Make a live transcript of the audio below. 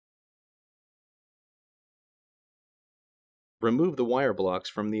Remove the wire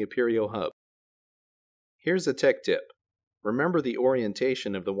blocks from the Aperio Hub. Here's a tech tip. Remember the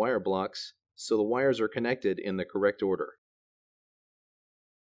orientation of the wire blocks so the wires are connected in the correct order.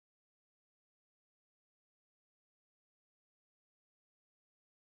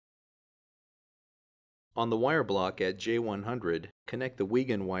 On the wire block at J100, connect the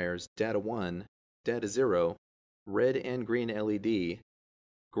Wiegand wires data 1, data 0, red and green LED,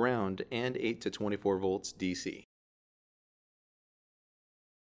 ground, and 8 to 24 volts DC.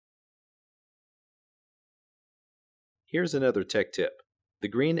 Here's another tech tip. The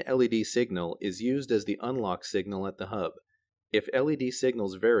green LED signal is used as the unlock signal at the hub. If LED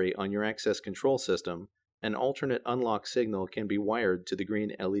signals vary on your access control system, an alternate unlock signal can be wired to the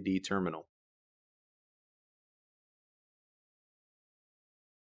green LED terminal.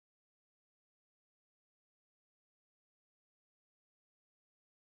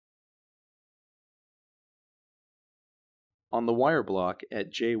 On the wire block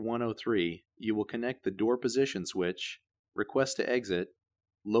at J103, you will connect the door position switch, request to exit,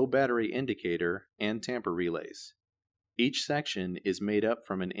 low battery indicator, and tamper relays. Each section is made up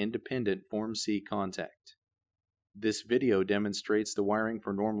from an independent Form C contact. This video demonstrates the wiring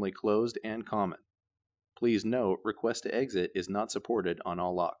for normally closed and common. Please note, request to exit is not supported on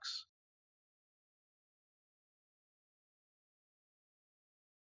all locks.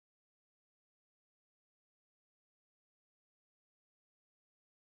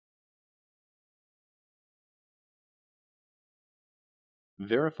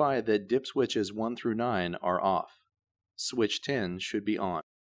 Verify that dip switches 1 through 9 are off. Switch 10 should be on.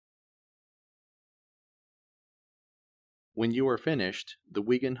 When you are finished, the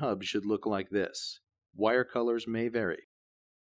Wiegand Hub should look like this. Wire colors may vary.